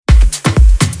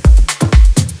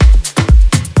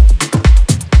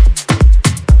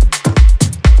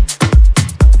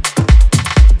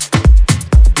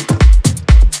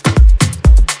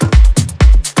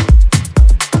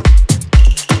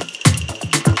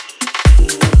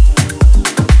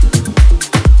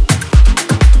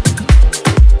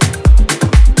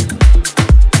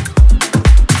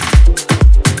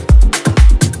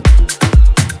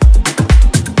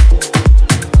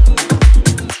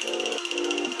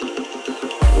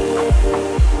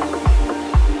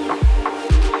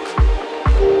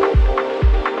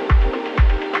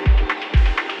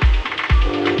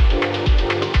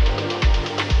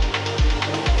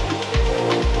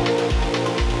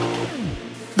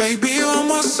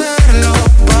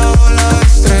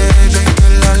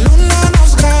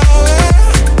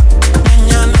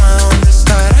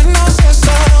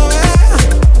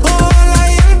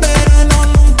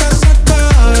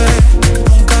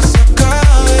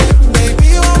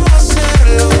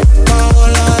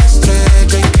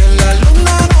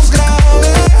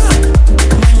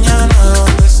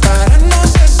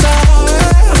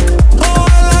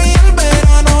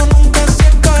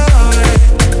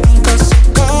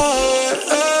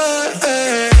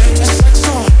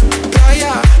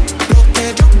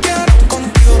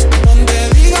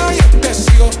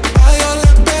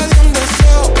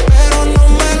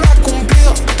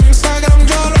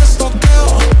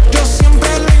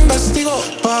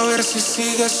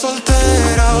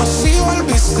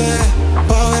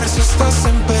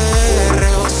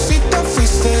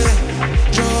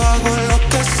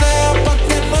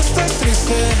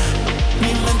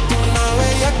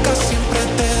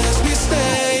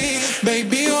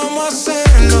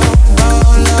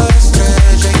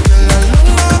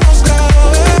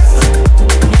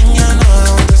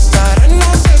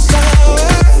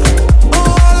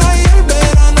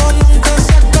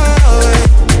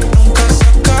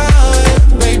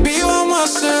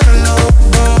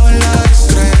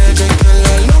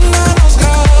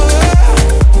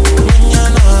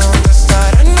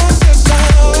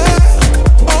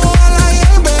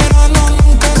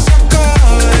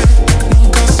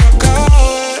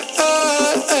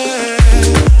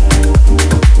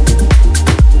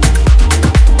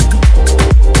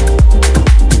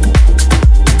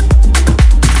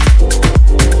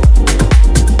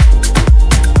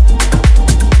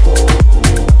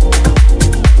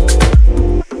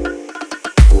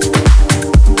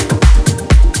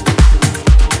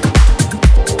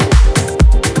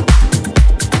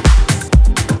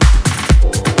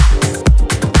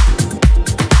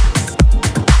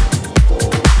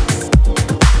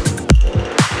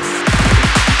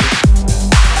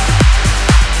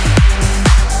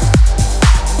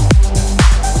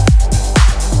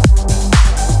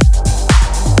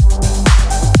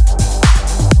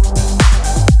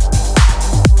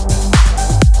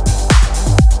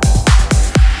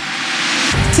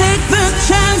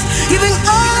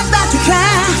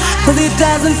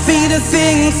doesn't feed a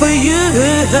thing for you.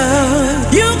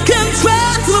 You can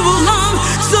try to move along,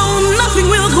 so nothing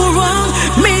will go wrong.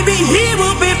 Maybe he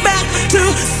will be back to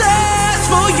search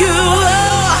for you.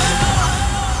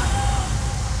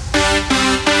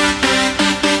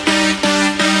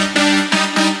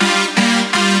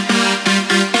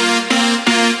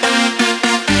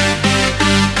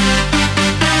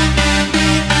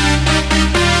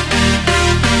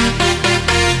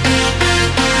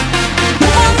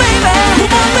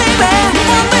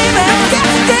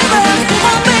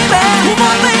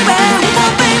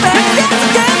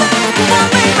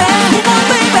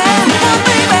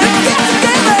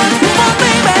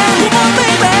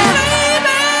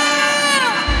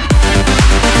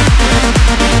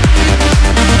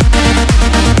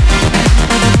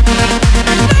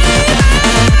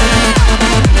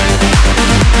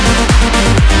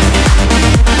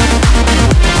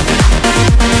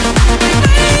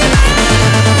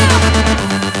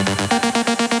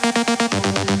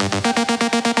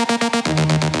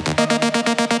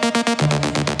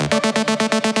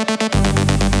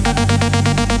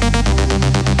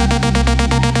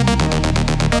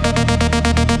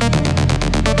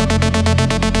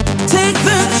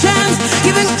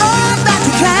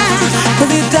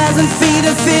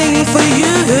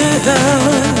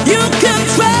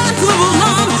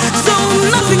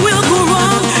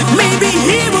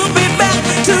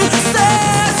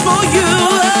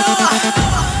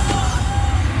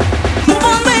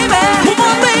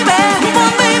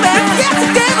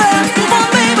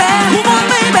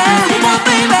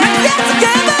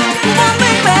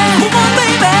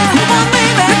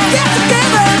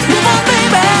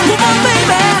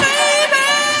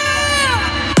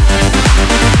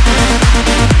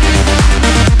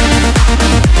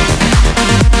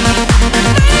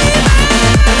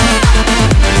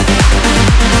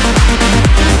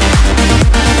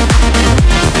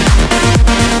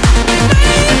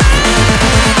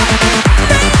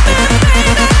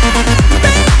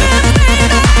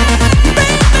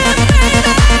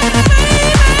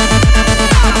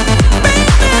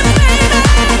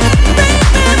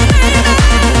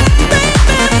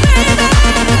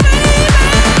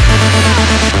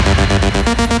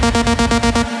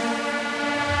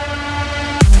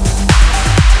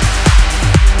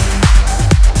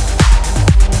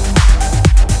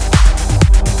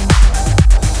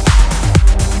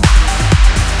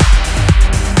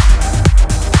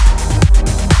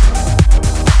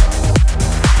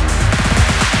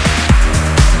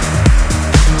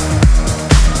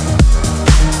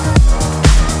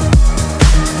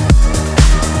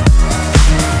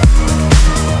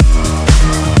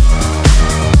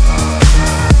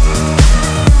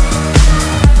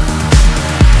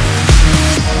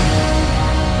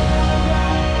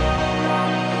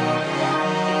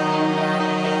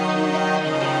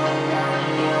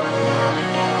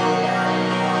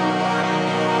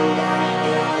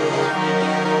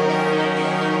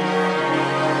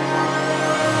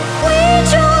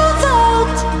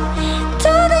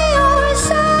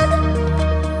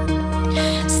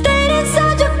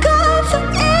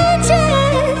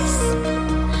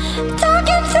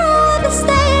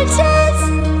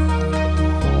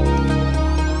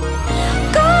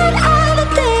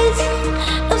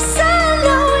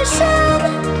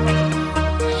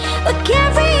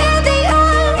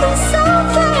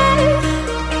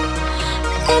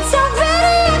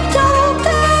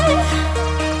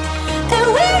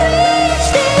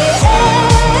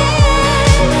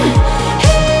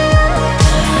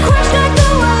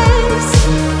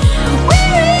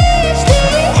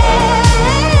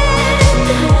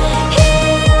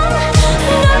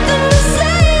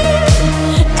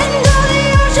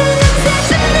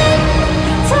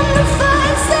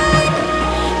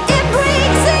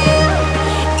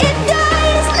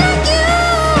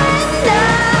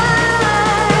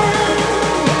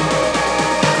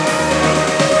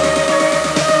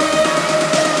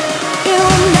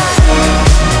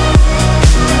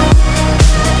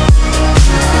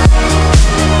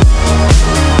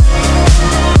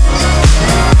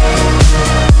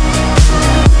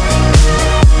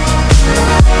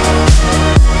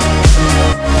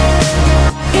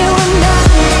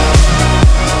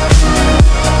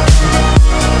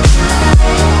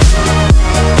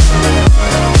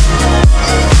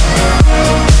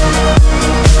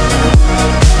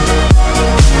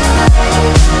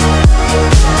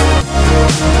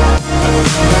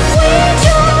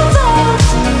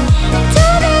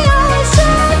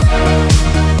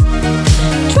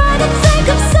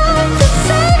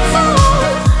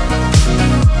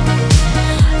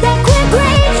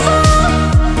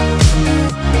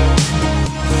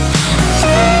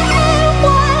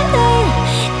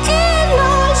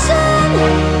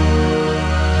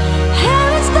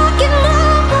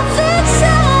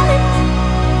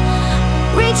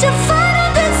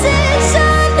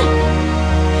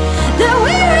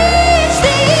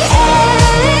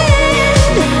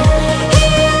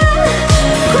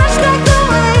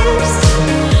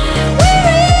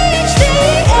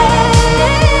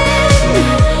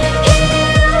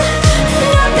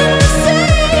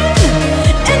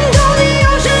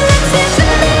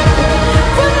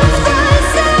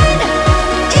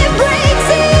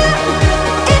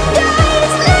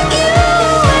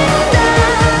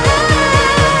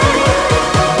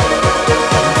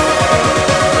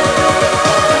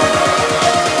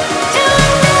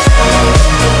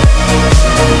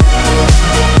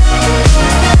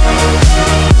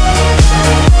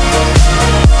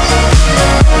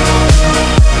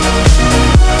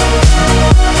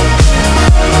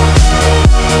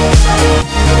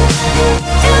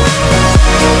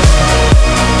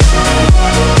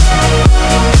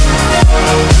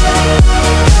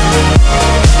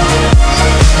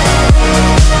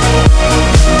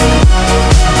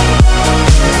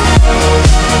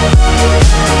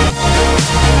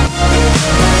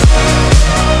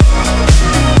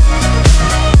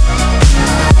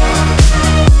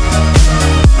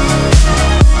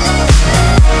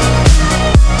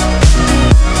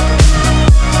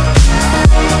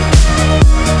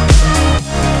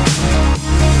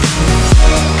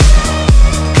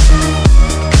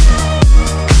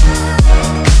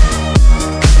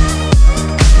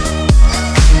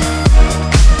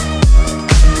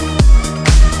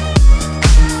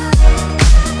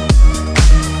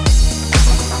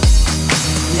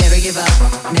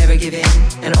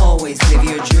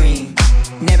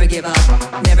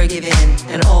 never give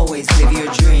in, and always live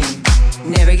your dream.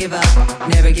 Never give up,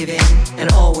 never give in,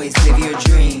 and always live your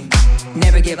dream.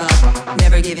 Never give up,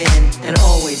 never give in, and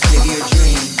always live your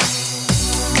dream.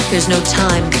 There's no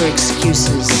time for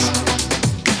excuses.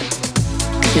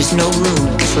 There's no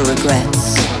room for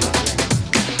regrets.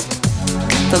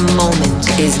 The moment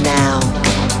is now.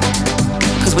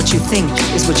 'Cause what you think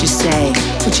is what you say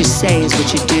is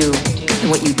what you do, and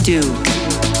what you do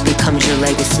becomes your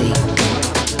legacy.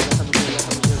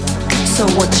 So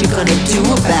what you gonna do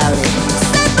about it?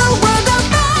 Set the world on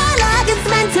fire like it's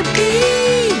meant to be.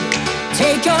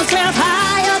 Take yourself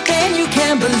higher than you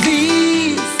can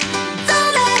believe.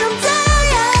 Don't let them tell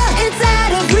you it's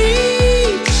out of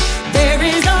reach. There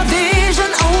is a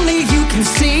vision only you can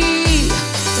see.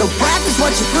 So practice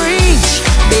what you preach.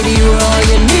 Baby, you're all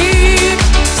you need.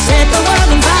 Set the world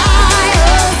on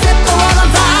fire. Set the world on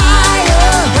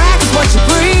fire. Practice what you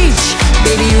preach.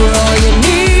 Baby, you're all you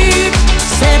need.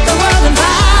 Set the world on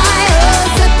fire.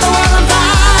 Set the world on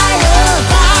fire.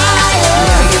 Fire.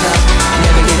 Never give up,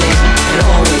 never give in, and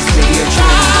always live your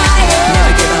dream.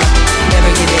 Never give up,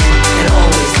 never give in, and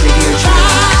always live your dream.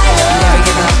 Never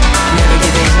give up, never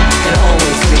give in, and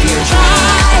always live your dream.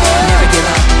 Never give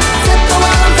up. Set the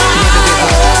world on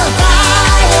fire.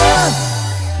 Fire.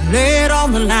 Lay it on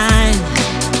the line.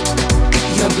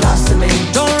 You're blossoming.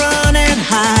 Don't run and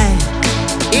hide.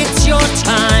 It's your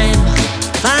time.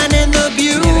 Finding the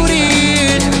beauty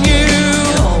in you.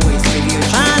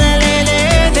 Finally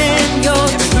living your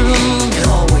truth.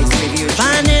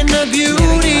 Finding the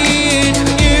beauty in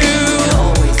you.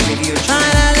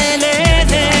 Finally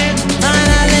living,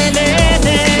 finally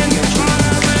living.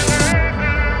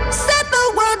 Set the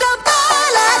world on fire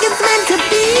like it's meant to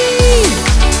be.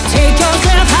 Take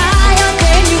yourself higher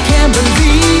than you can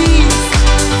believe.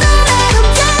 Don't let them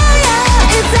tell you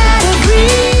it's out of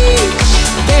reach.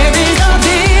 There is a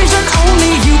vision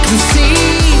only you can see.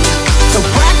 So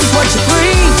practice what you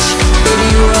preach. Baby,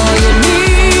 you're all you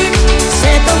need.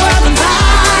 Set the world on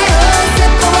fire.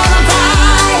 Set the world on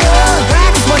fire.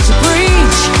 Practice what you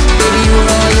preach. Baby, you're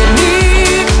all you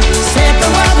need. Set the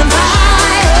world on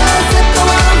fire. Set the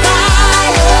world on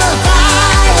fire.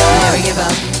 Fire. Never give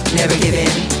up, never give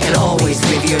in, and always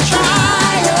live your dream.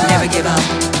 Never give up,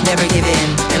 never give in,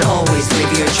 and always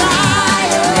live your dream.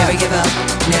 Never give up,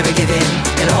 never give in,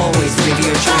 and always live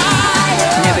your dream.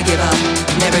 Never give up,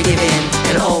 never give in,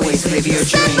 and always live your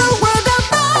dream. Set the world on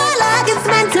fire like it's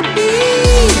meant to be.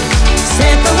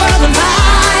 Set the world on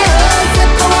fire.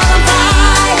 Set the world on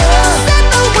fire. Set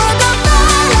the world on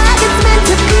fire like it's meant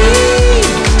to be.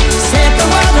 Set the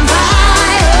world on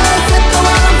fire. Set the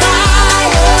world on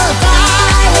fire.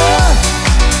 Fire.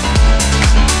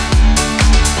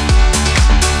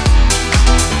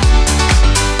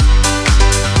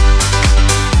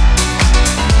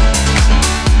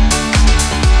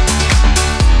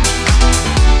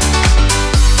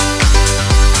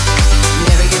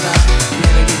 Never give up,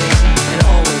 never give in, and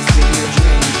always live your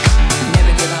dream.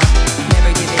 Never give up,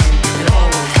 never give in, and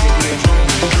always live your dream.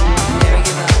 Never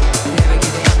give up, never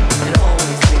give in, and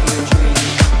always live your dream.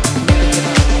 Never give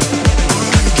up,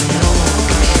 never give in, and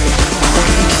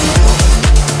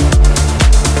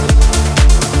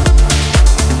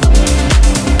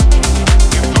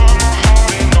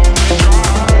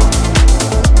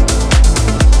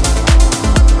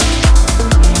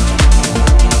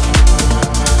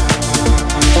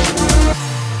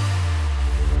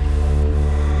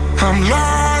I'm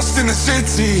lost in a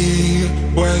city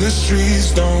where the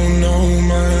streets don't know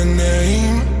my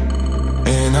name.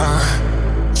 And I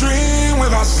dream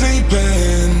without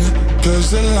sleeping, 'cause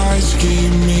the lights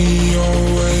keep me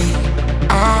awake.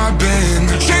 I've been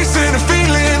chasing a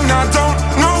feeling, I don't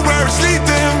know where it's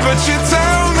leading, but you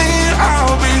tell me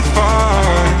I'll be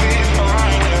fine.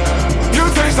 You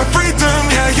taste the freedom,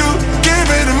 yeah, you give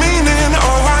it a meaning.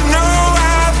 Oh, I know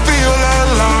I feel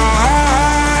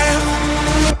alive.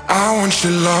 I want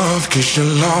your love, 'cause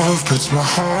your love puts my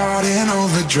heart in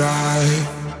overdrive.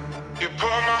 You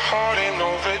put my heart in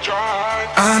overdrive.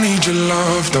 I need your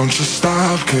love, don't you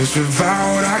stop, 'cause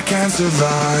without I can't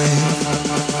survive.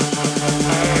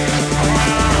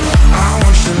 I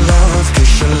want your love,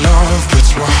 'cause your love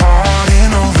puts my heart in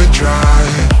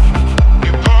overdrive.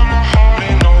 You put my heart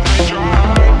in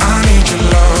overdrive. I need your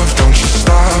love, don't you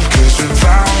stop, 'cause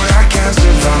without I can't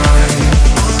survive.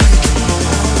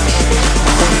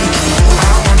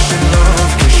 I want your love,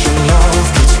 'cause your love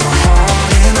puts my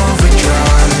heart in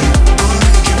overdrive.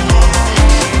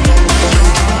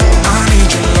 I need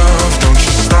your love, don't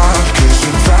you stop, 'cause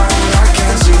without I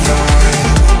can't survive.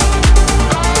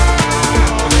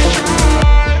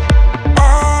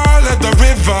 All of the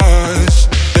rivers,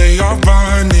 they are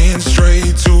running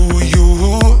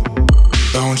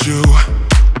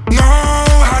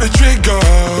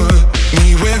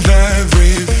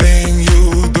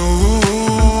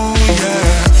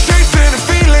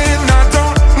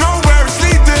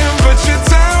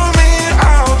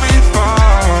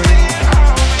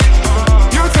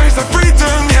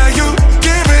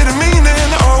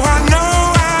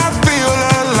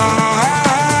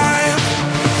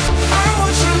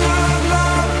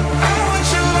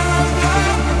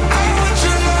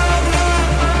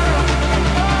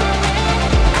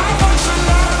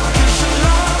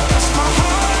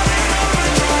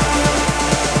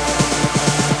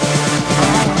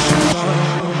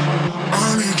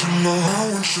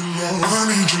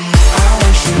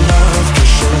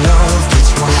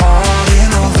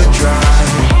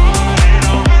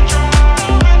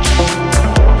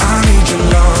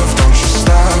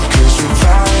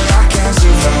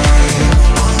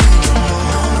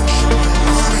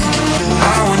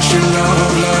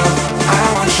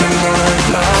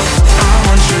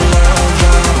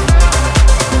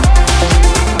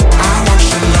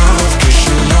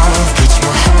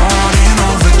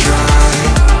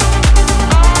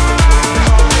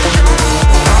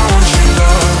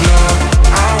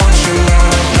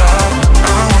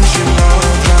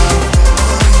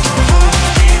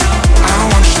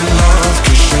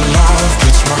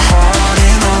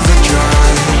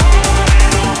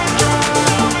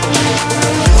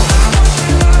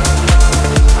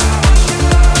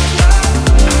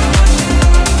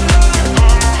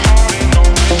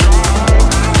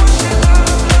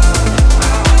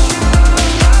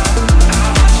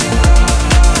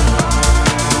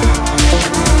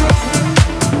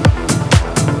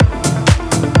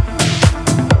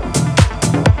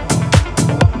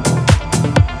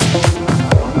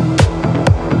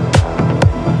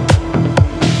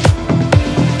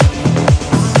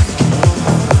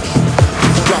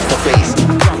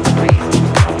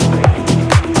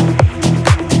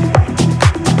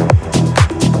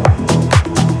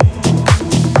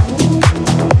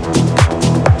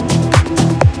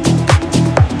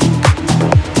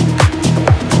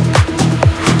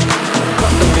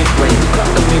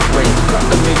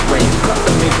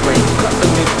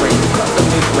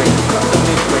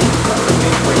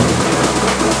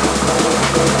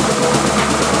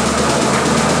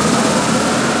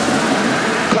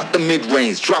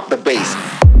drop the bass.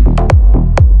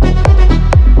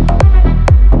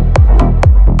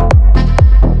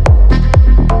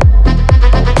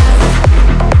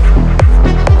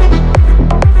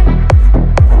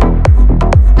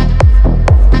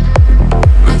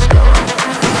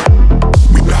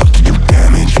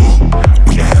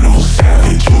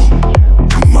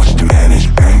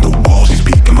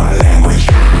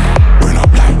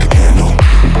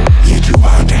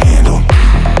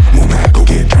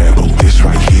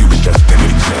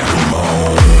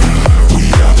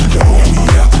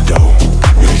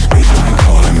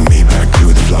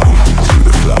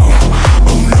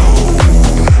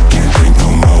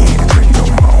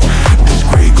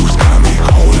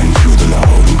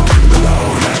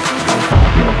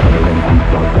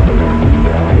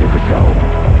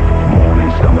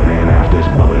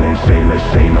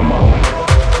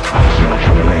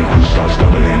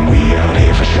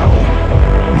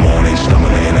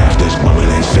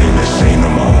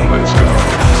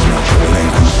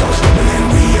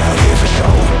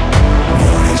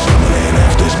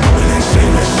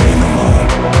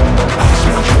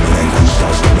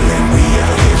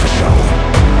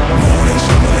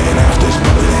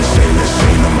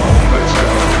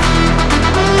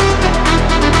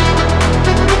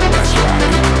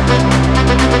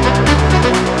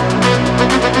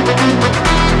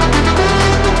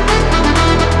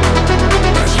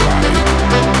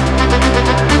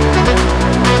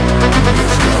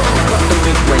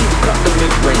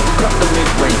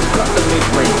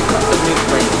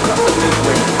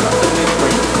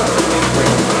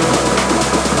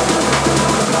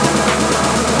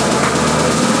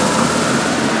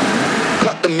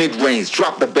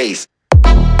 Drop the bass.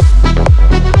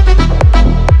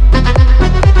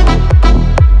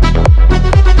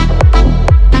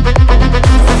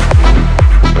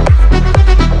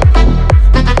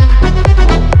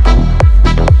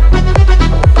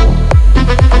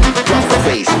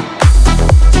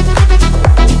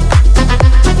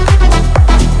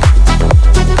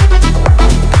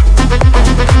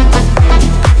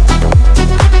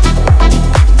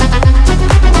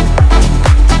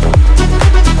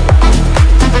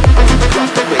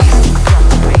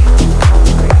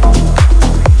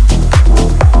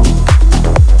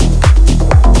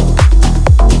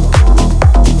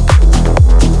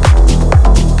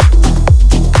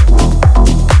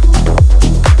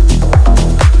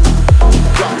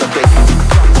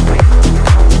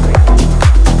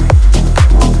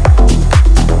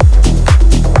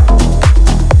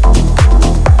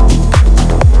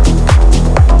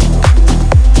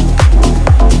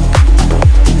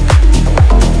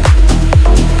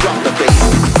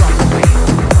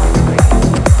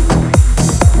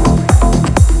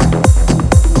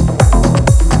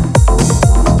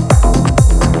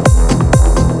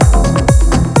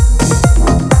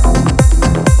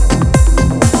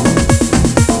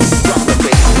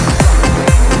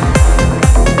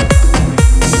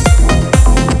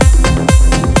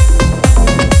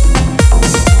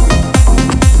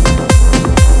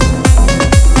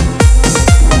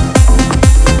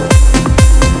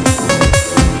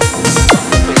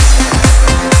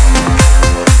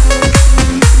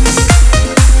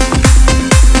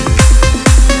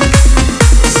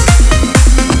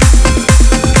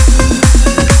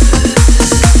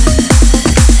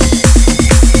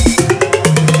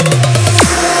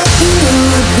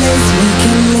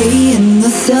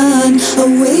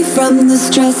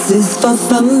 Stresses far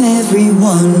from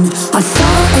everyone. I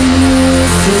saw an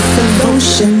oasis of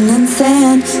ocean and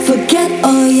sand. Forget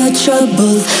all your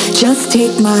troubles, just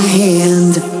take my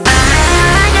hand.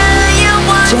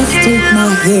 Just take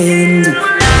my hand.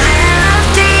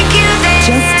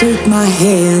 Just take my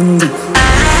hand.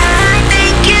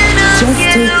 Just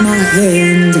take my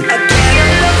hand. A better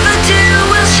love for two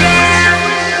will share.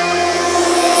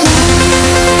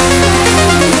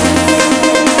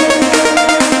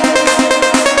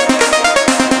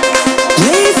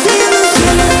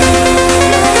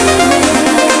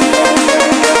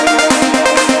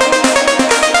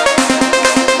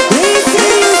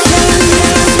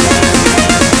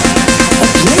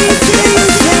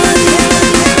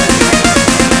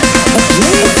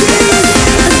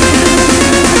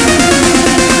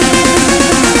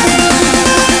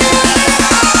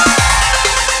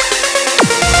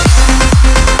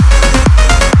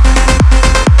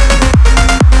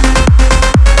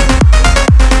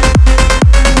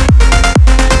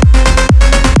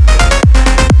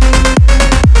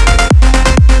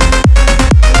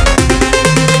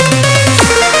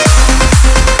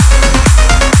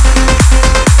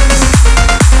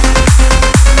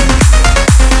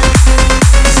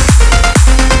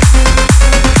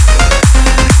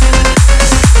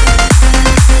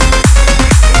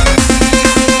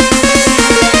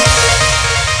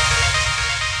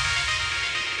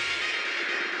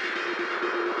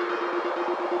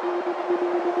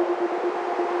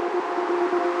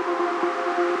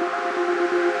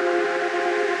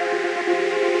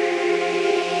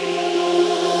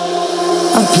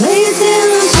 A place in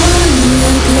the sun,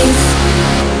 a place.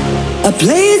 A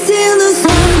place in the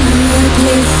sun, a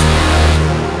place.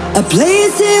 A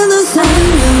place in the sun,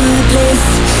 a place.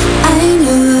 I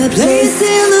know a place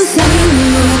in the sun,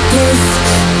 a place.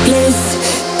 Place,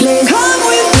 place. Come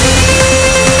with me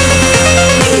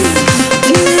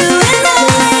to an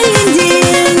island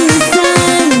in the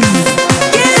sun.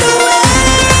 Get away,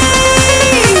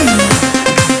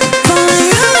 far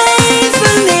away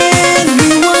from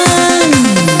everyone.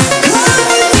 Come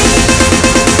with me.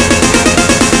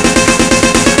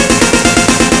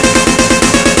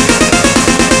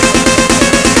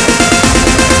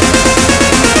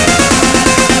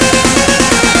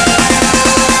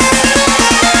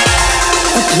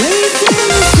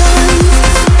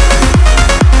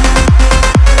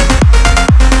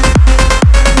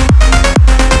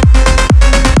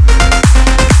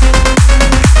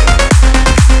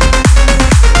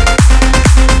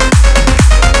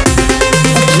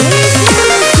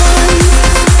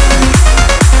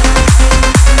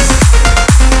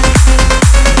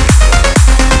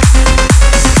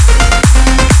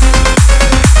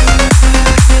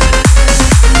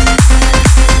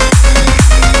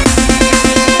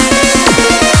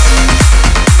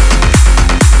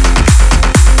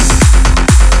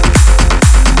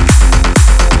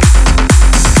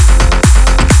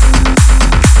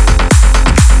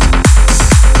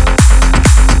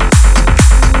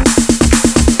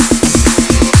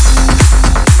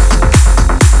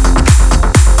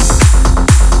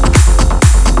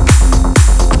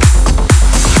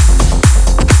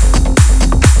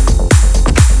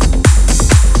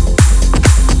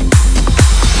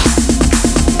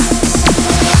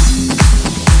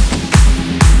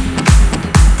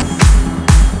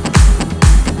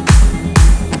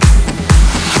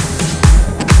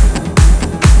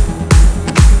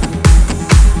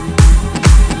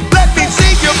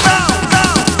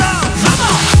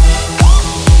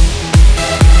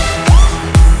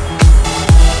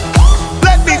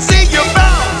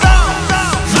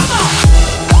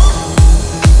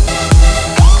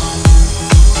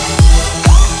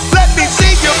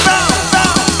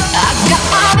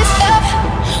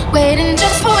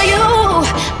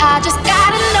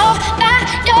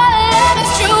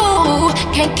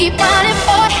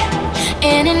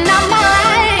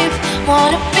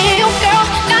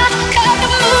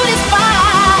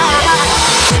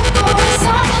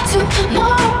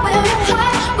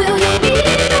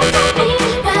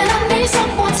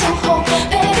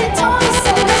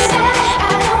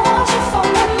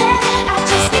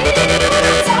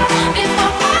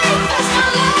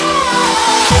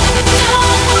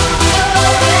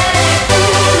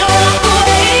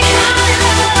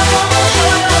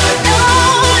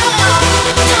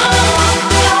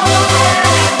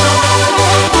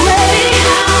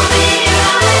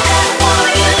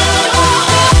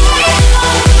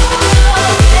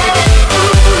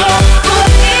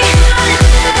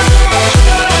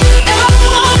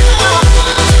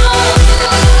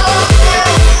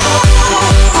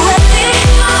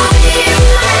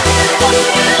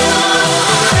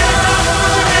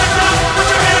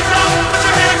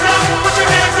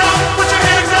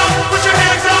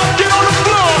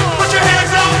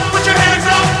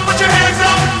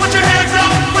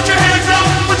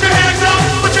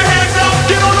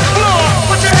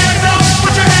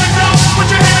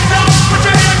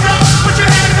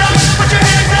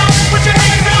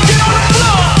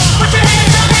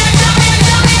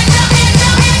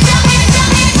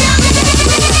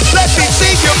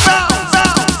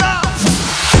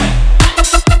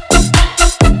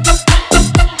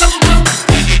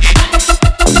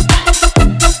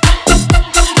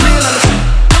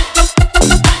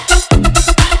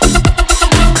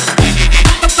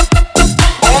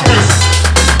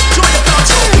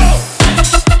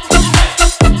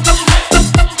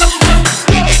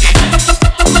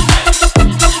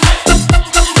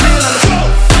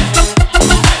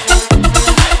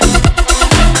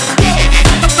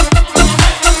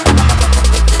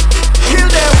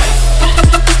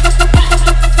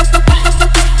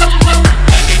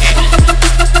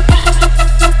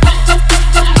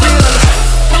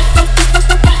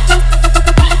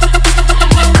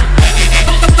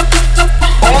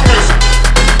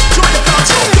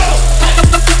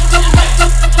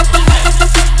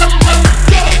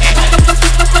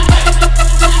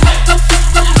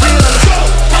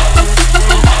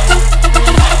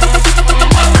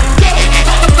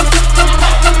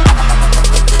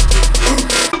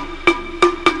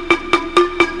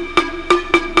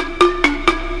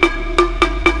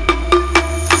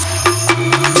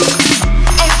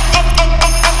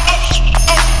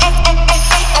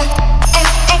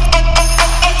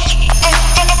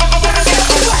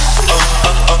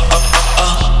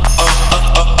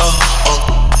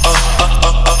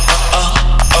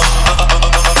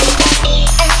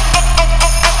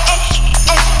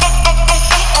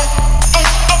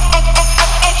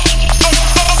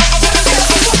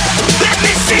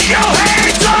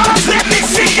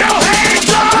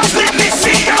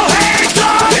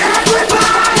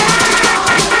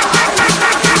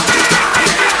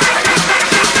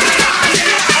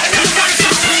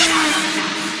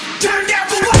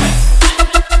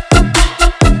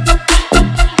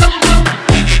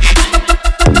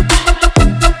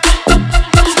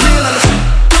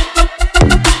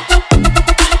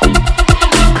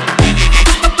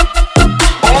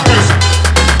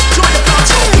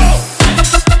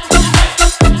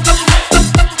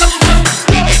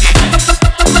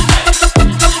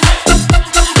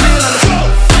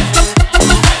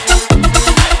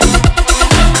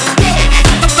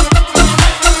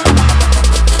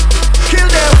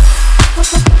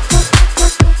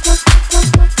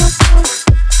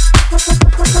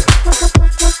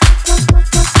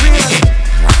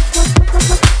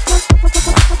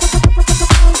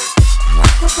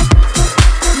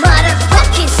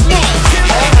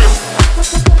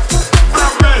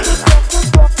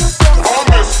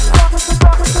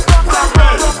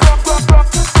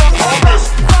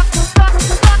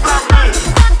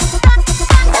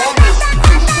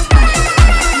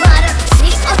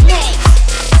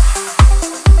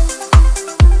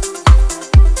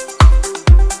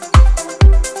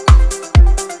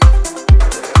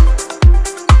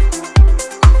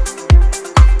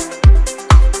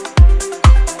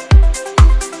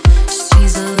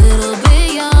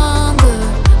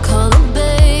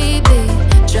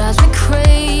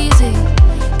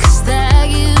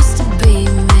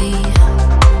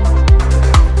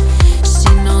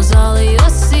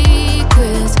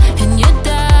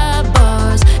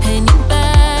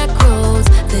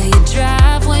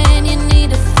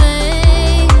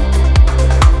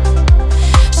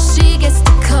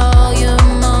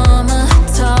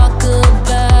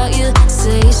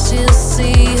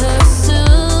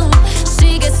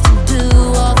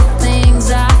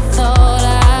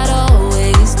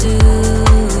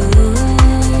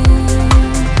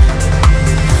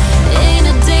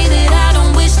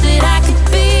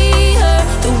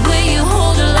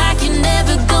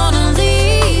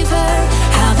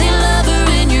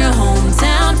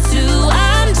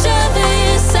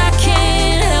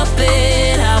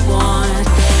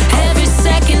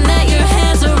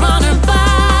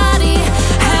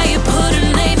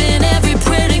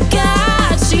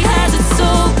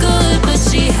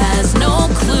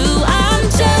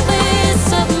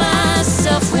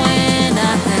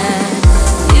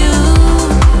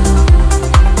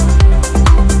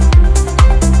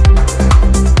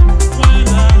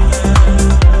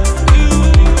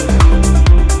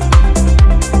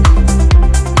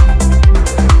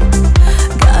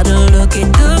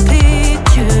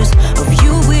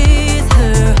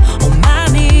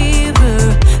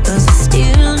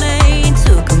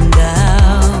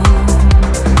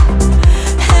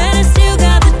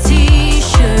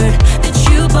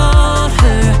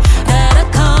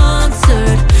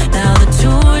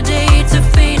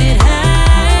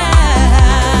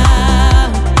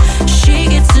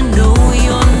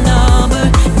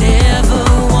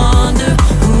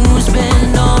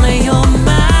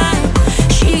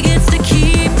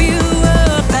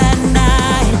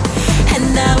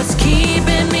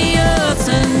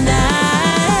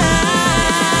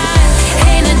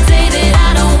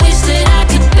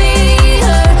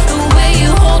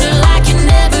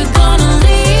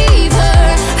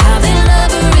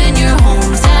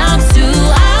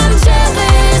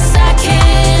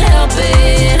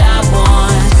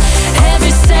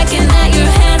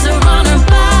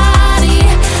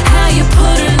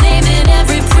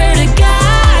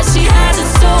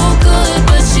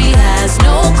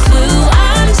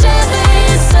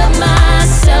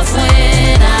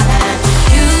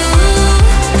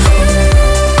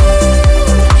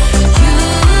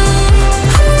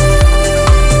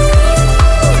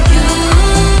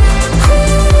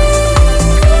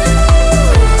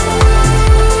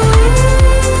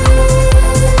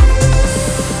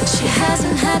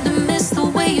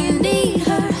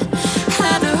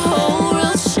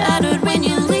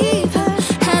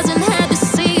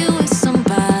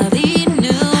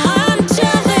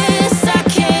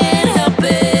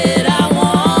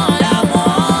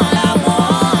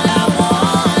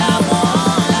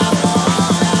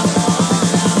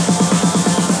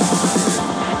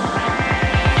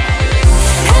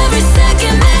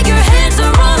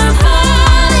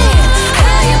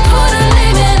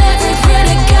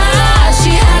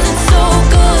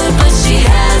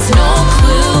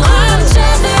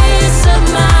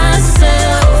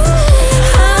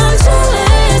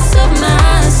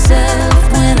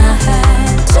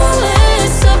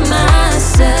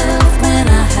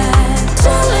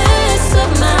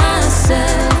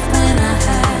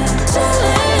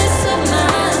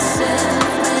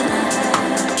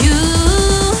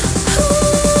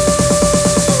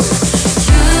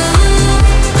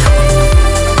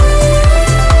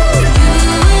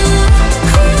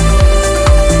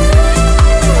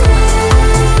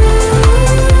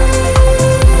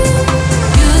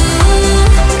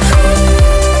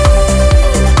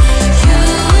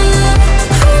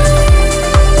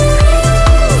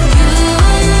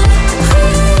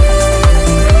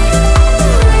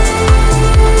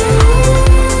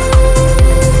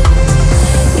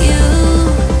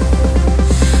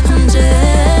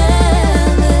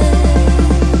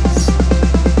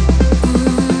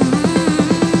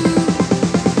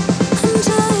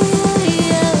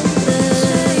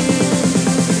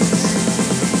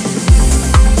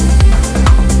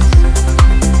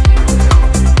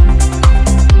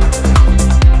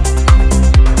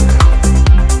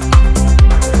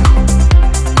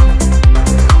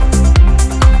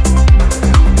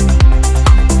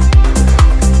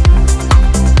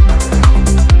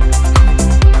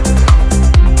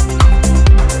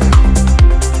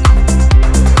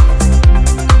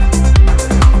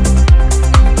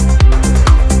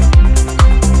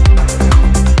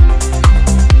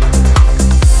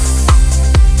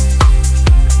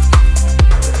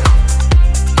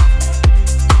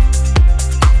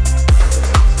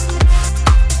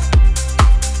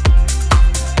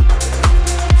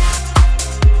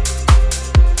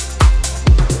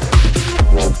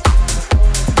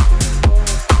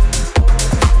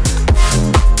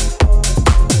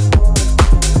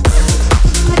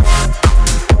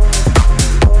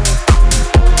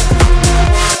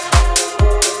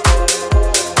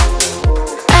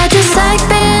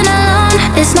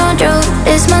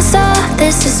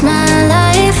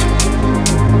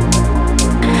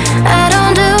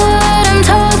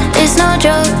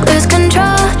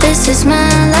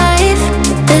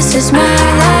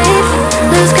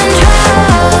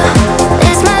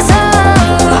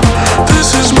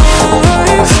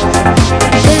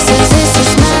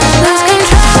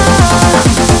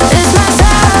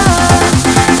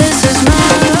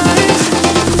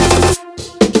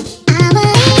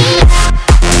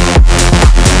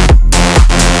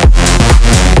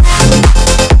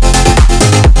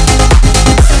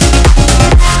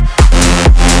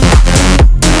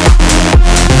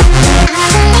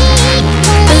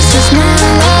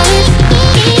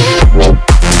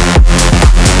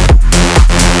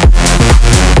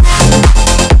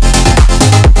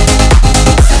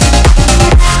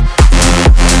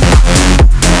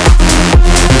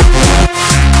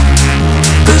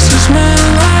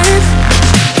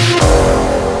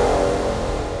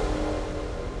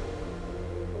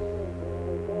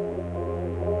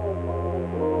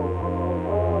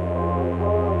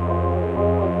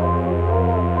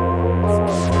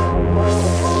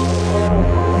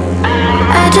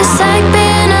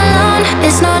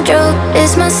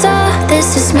 is my soul,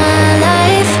 this is my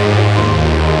life.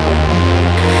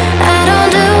 I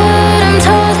don't do what I'm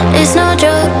told, it's no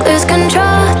joke, lose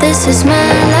control. This is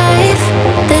my life,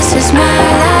 this is my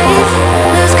life.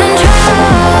 Lose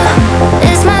control,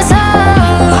 it's my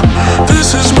soul.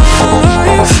 This is my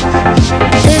life.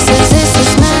 This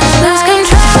is my life. Lose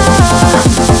control,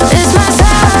 it's my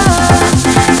soul.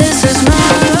 This is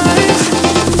my life. Lose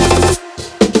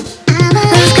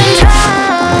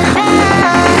control.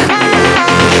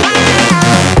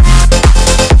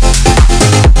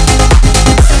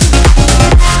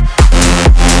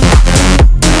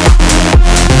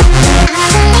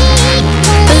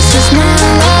 This is my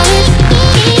life.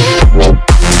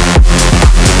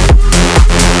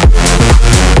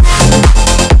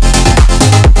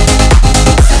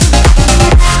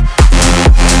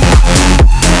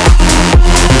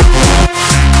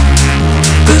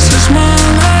 This is my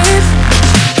life.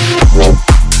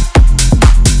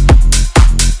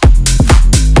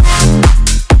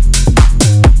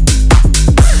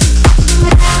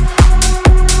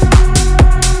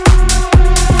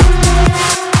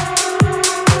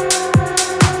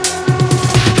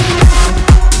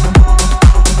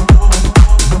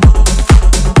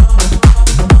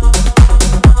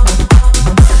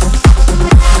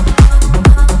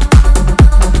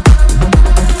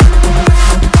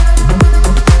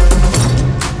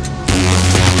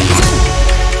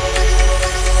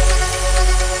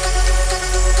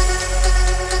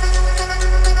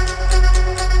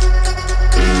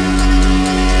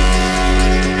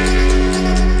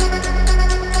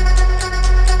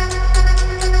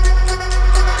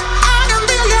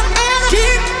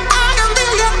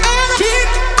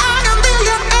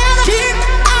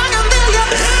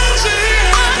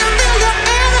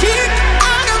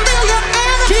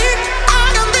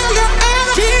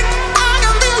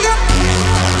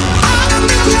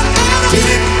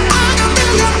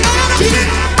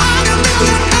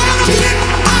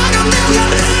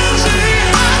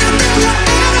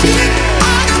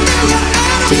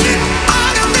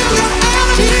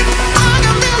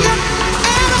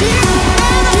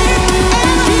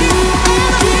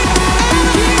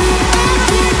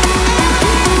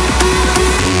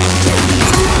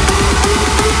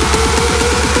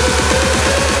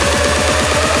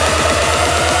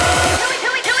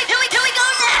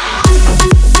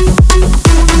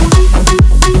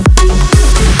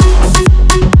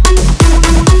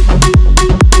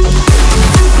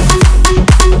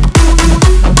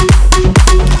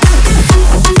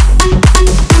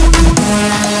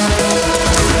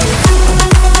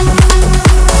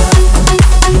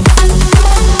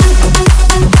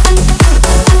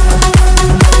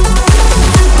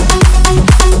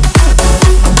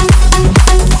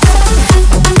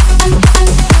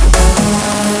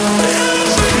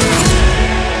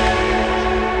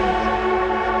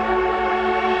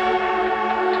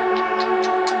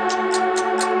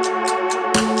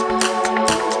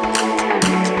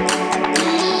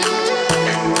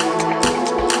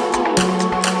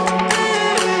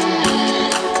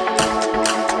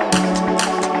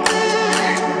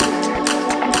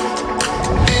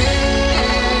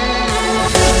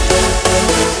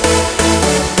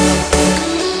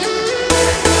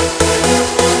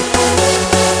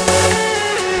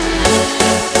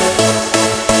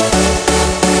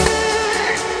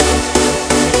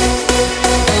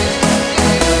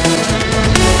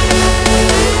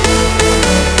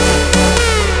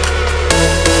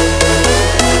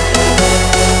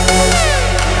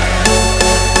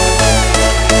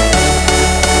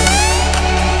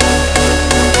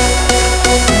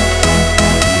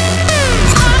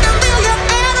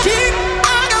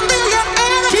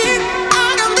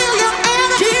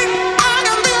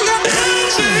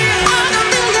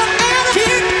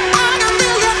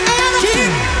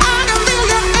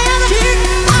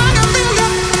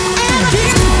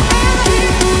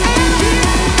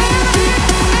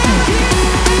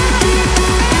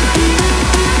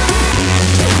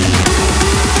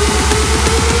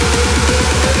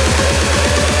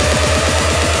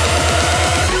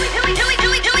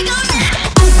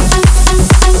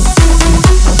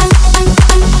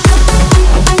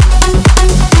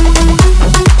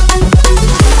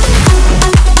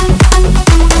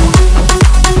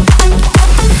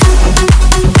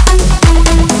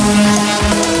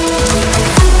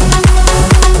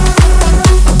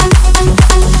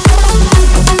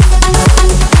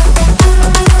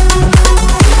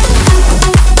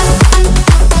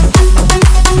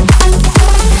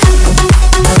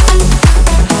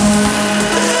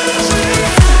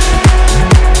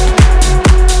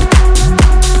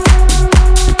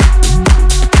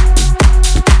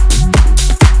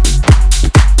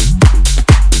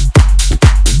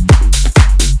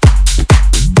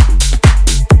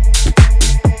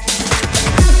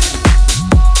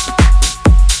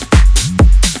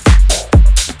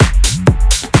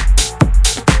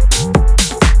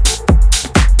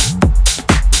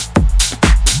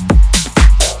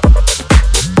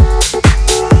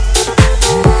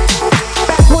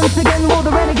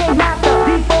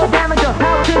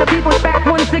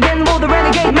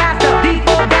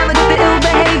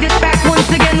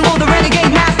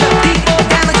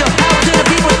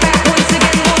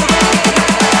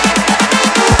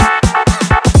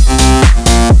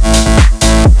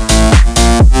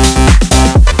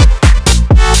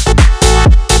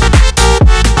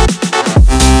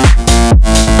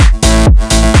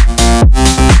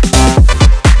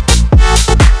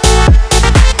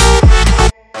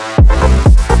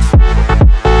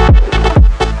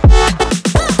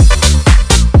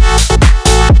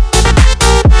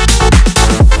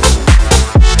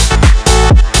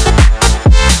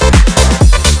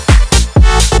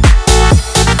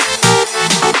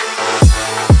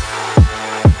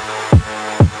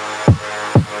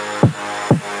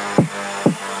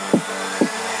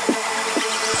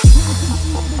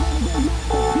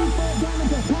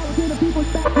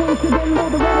 again, will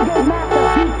the renegade master.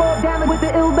 D4 damage with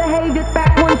the ill behavior.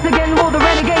 Back once again, will the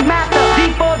renegade master.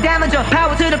 D4 damager,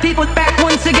 power to the people. Back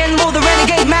once again, will the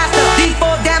renegade master.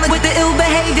 D4 damage with the ill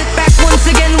behavior. Back once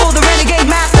again, will the renegade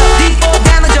master. D4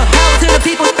 damager, power to the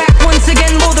people. Back once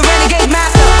again, will the renegade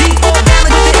master. D4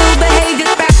 damage with the ill behavior.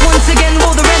 Back once again,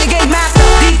 will the renegade master.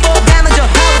 D4 damager,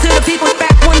 power to the people.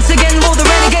 Back once again, will the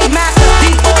renegade master.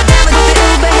 D4 damage with the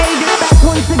ill behavior. Back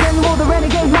once again, will the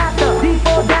renegade master.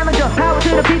 D4 damager, power to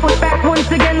the people. Back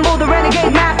once again, will the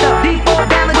renegade master. D4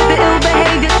 damage with the ill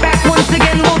behavior. Back once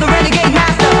again, will the renegade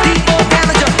master. D4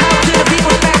 damager, power to the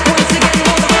people. Back once again,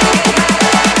 will the renegade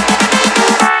master.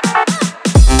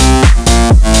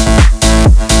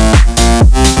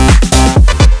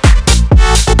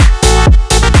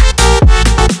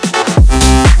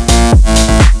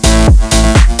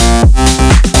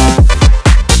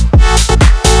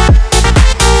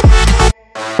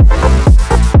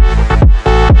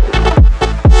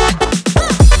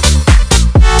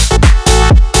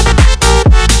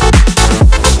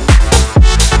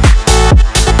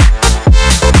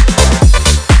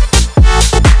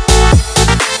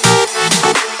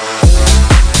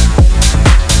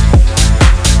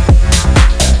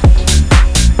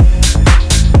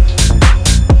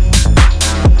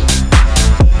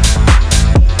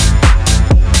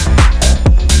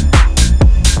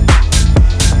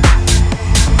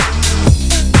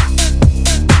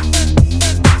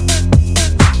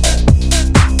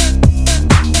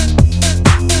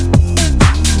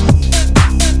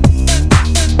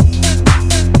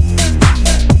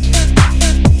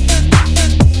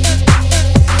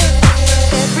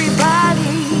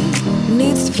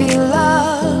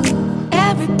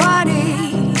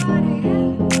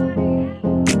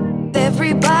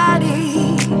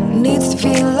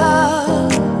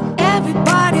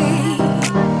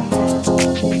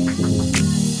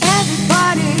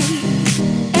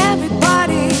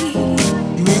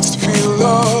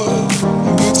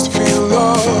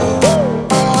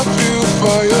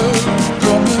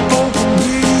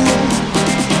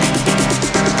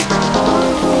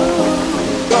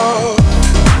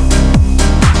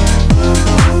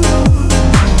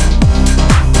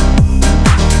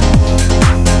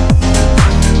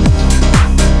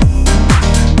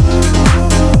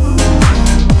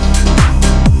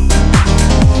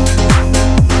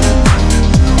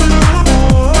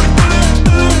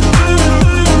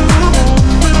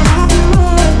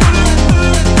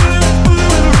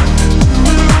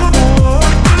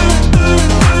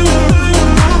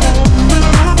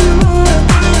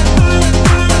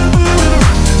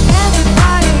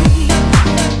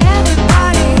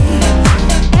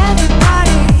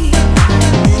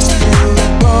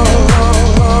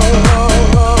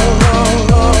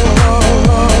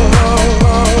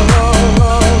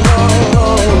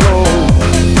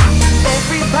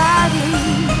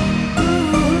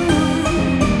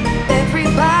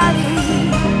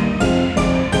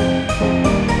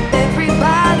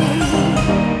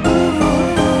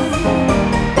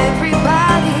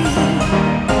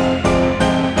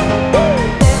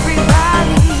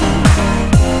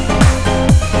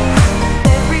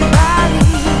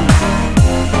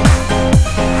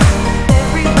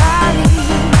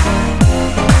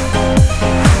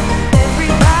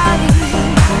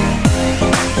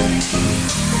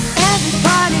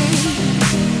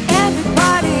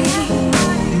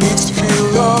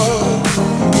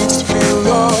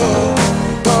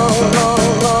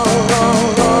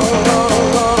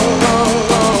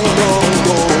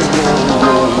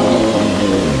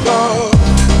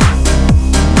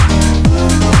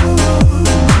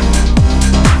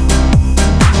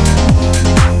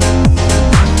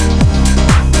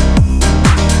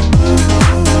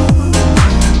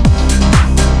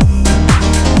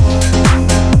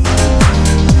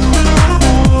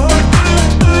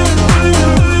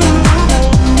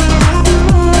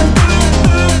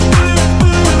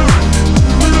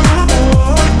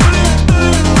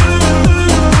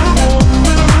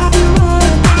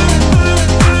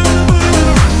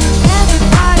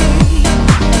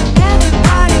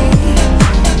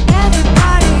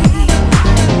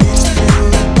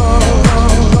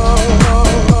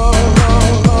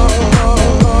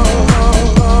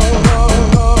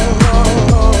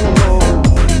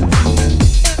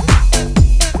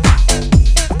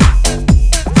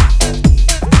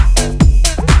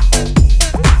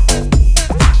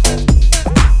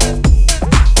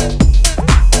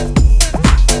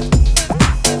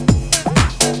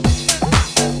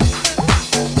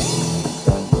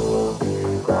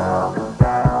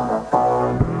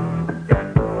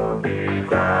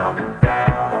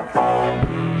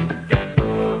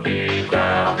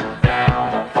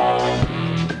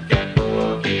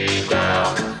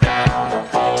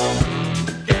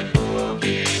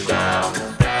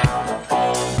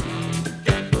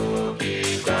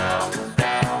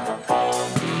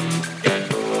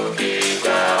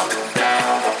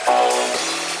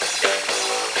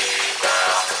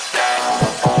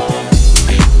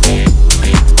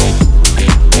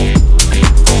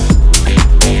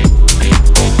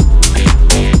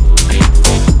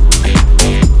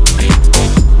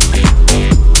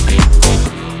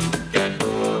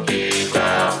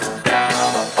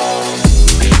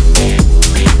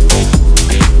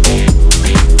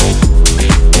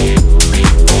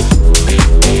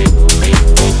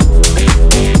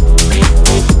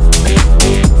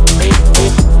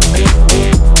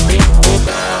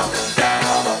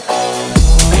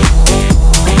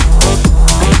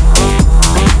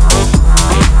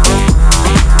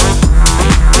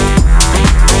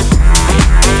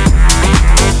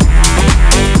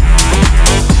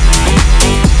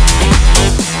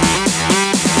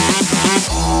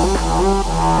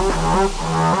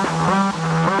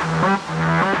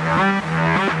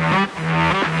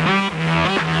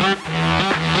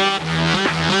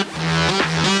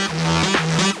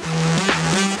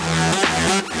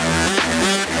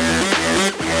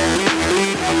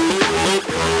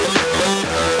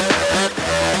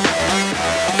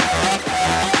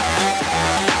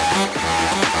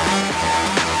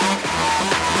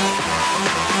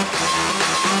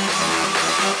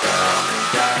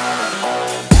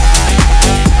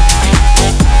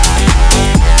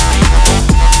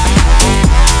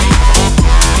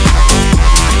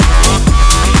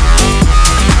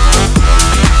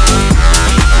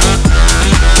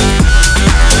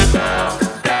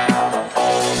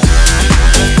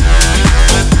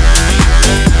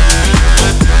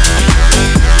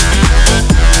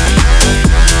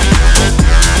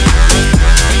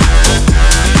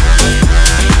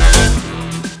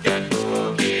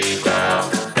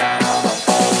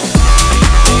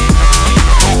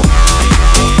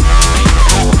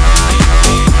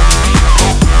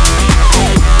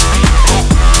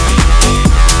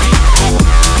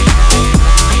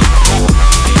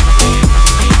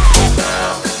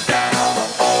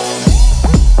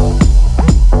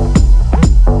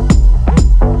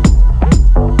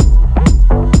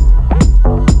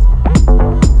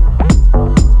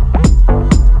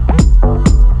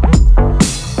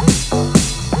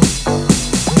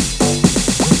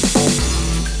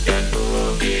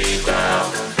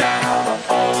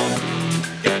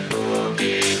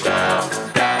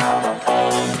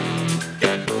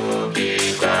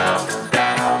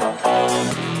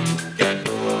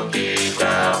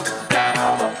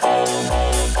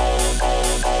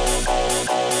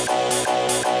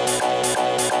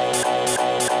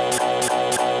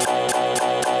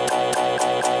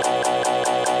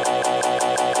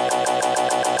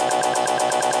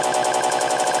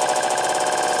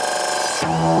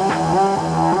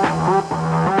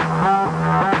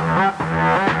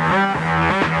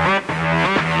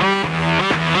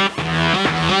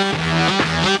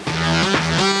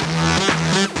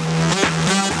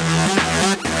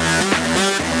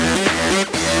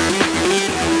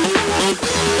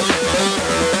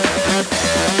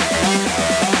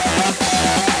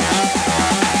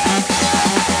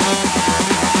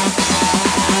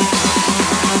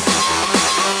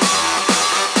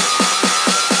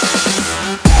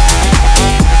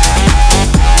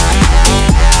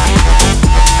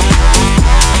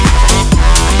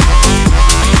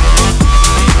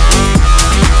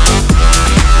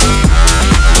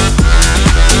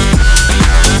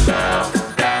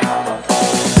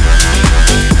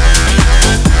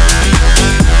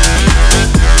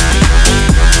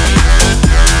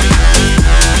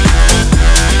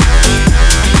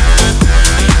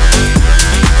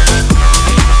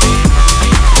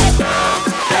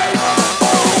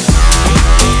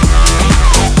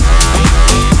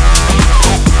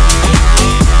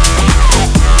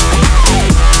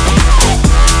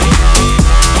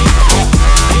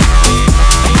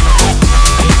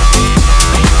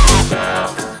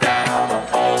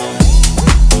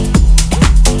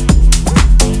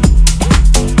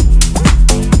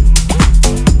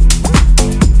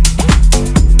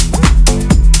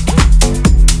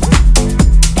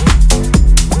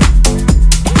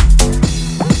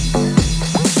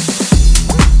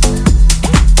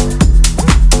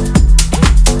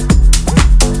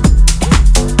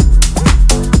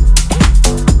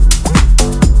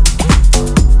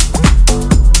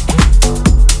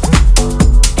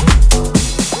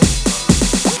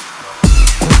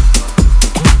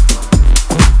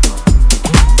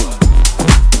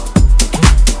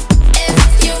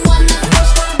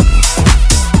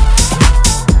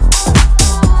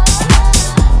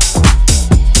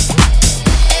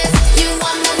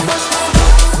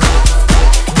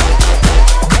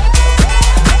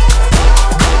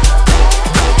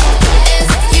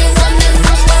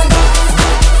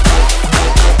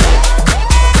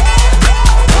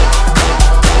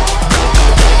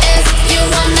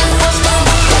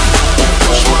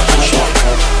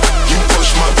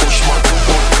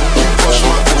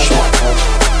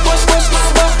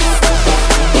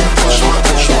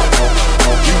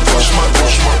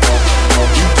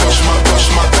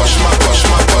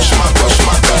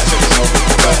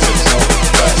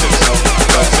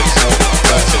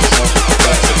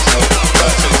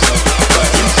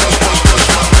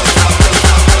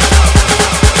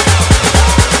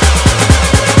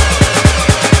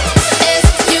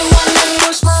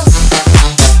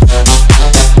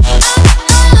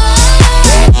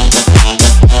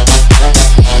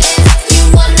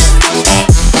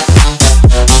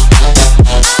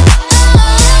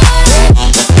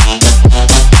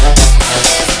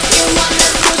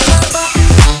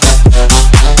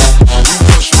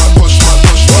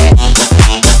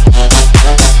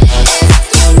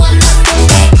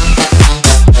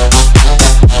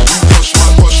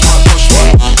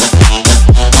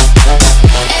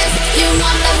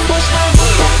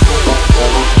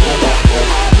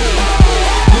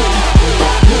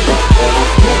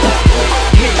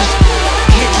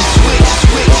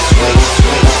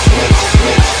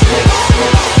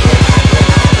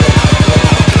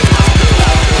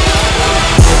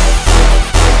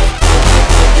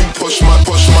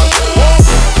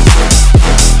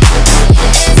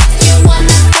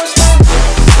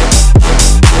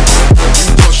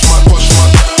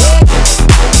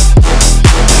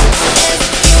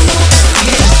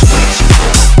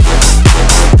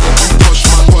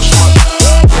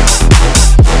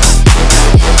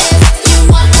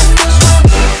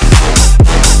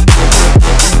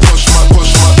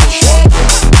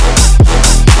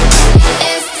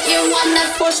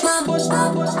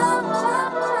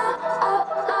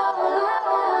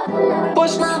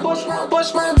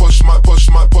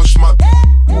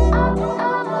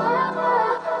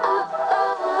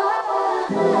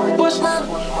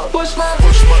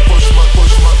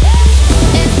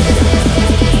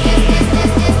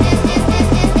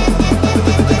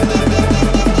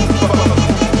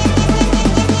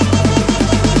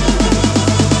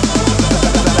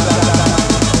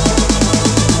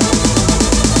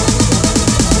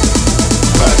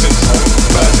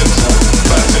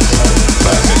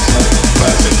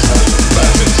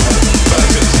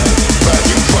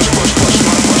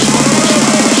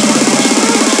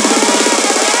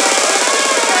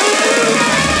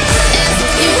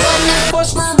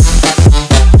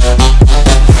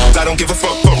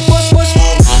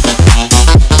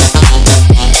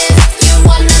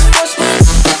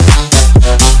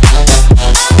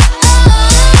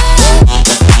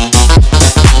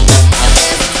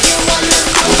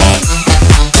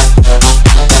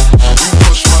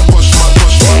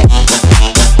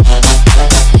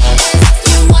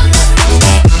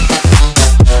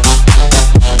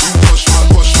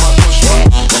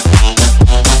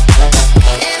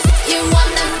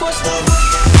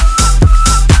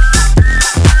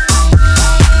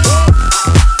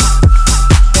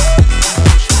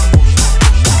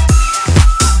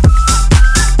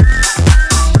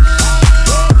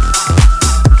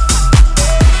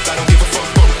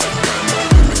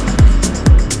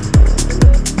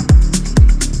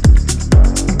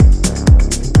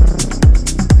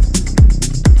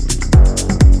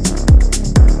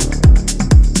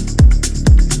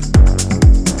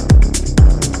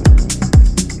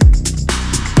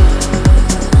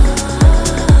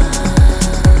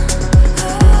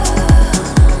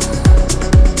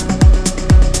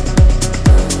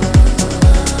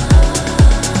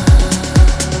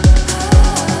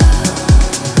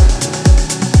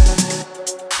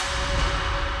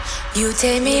 You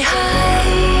take me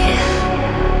high,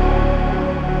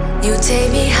 you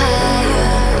take me higher.